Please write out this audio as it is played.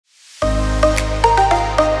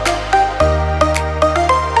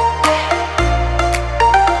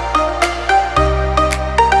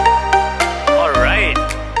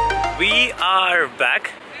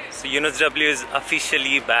UNSW is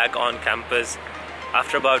officially back on campus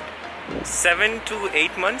after about 7 to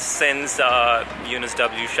 8 months since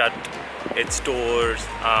UNSW shut its doors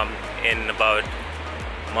in about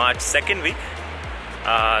March 2nd week.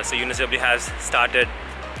 So UNSW has started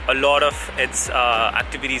a lot of its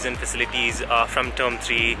activities and facilities from term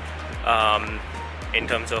 3 in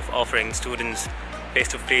terms of offering students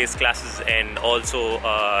face-to-face classes and also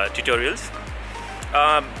tutorials.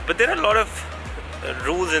 But there are a lot of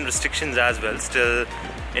rules and restrictions as well still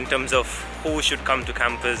in terms of who should come to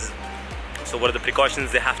campus. So what are the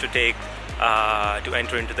precautions they have to take to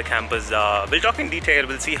enter into the campus. We'll talk in detail,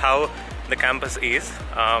 we'll see how the campus is,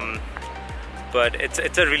 but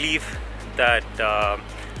it's a relief that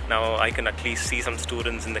now I can at least see some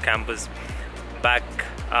students in the campus. Back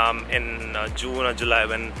in June or July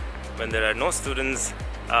when there are no students,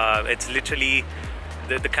 it's literally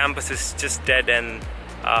the campus is just dead, and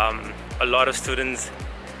a lot of students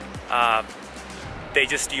they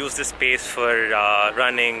just use the space for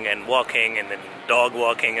running and walking and then dog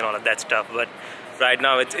walking and all of that stuff. But right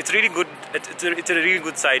now it's really good. It's a really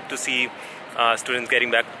good sight to see students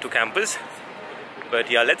getting back to campus. But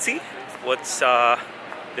yeah, let's see what's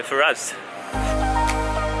there for us.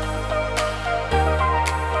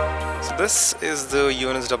 So this is the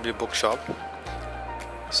UNSW bookshop.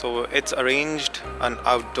 So it's arranged an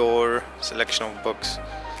outdoor selection of books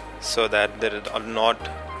so that there are not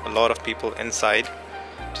a lot of people inside,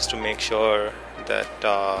 just to make sure that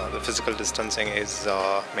the physical distancing is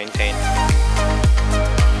maintained.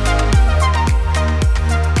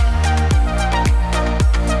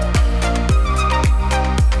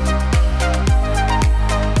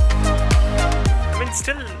 I mean,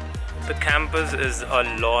 still the campus is a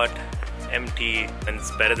lot empty, and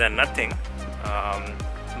it's better than nothing.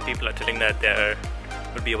 Some people are telling that there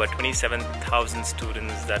would be about 27,000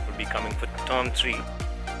 students that would be coming for term 3.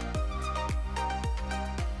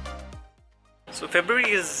 So February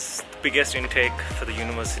is the biggest intake for the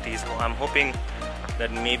university, so I'm hoping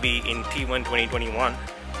that maybe in T1 2021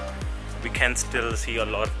 we can still see a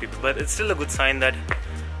lot of people. But it's still a good sign that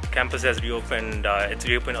campus has reopened. It's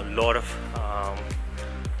reopened a lot of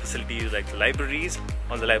facilities like the libraries.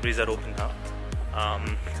 All the libraries are open now.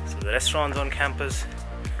 So the restaurants on campus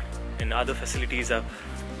and other facilities are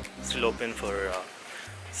still open for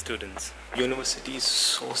students. University is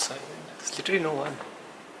so silent. There's literally no one.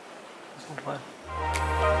 There's no one.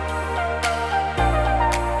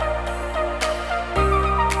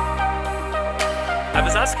 I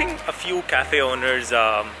was asking a few cafe owners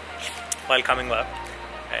while coming up,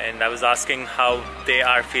 and I was asking how they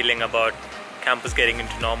are feeling about campus getting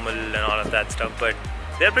into normal and all of that stuff, but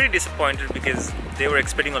they're pretty disappointed because they were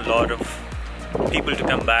expecting a lot of people to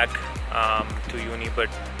come back to uni, but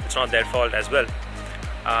it's not their fault as well.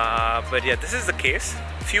 But yeah, this is the case.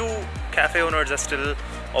 Few cafe owners are still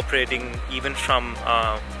operating even from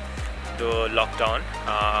the lockdown.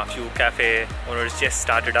 Few cafe owners just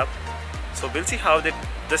started up, so we'll see how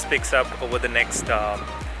this picks up over the next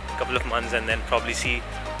couple of months, and then probably see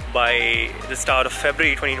by the start of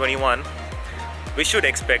February 2021 we should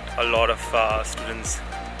expect a lot of students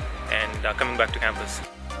and coming back to campus.